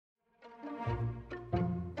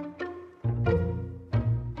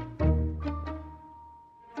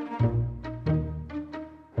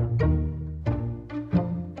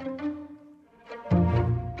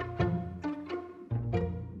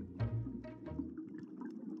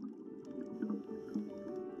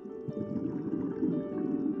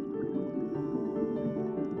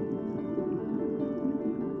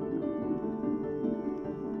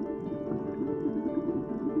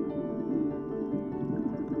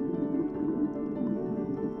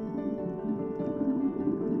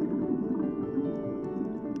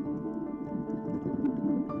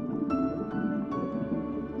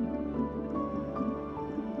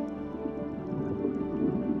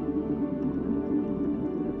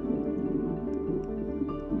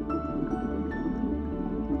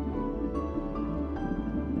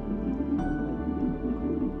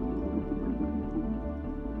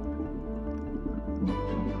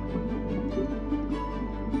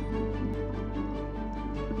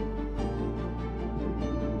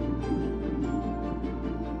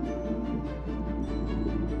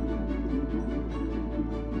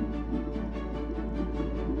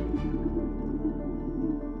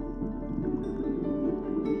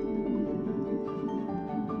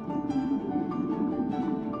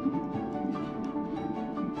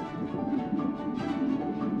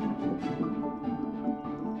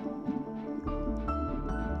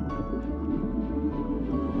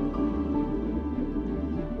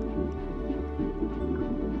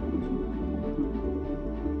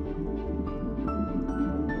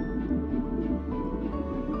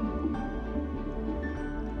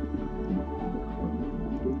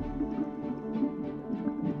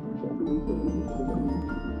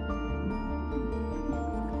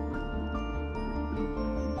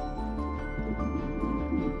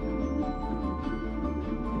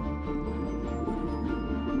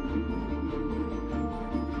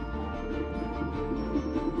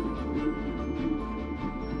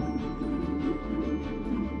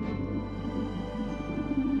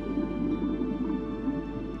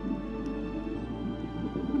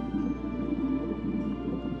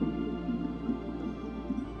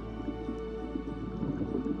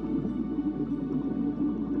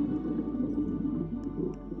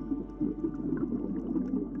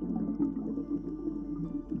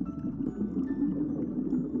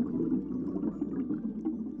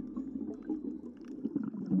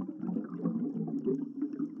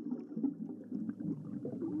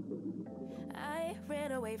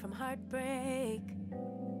from heartbreak.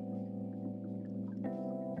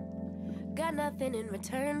 Got nothing in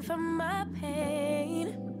return for my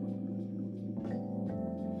pain.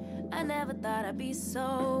 I never thought I'd be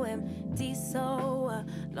so empty, so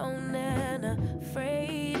alone and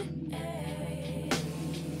afraid.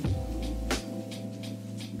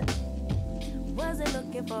 Wasn't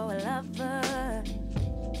looking for a lover.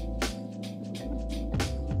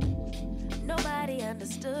 Nobody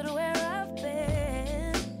understood where I've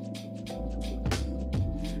been.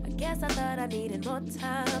 I guess I thought I needed more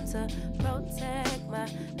time to protect my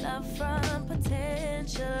love from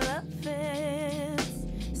potential offense.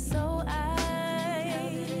 So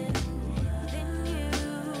then you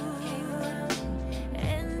came around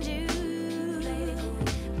and you played it,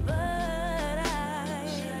 but I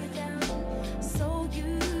shut it down. So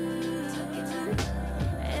you took it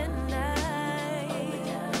and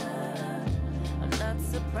I'm not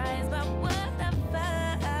surprised by what I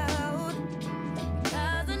found,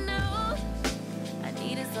 'cause I know I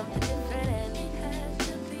needed something different and it had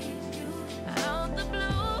to be you. Out the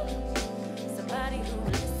blue, somebody who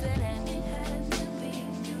would listen, and it had to be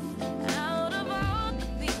you. Out of all the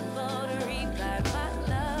people to reply, my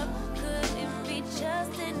love couldn't be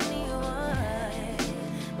just anyone.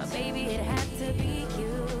 My baby, it had to be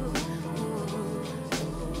you.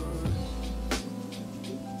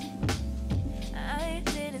 I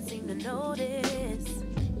didn't seem to notice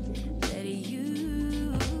that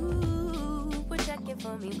you were checking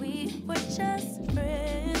for me. We were just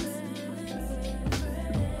friends.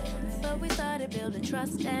 We started building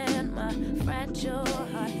trust and my fragile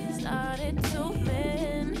heart started to mend.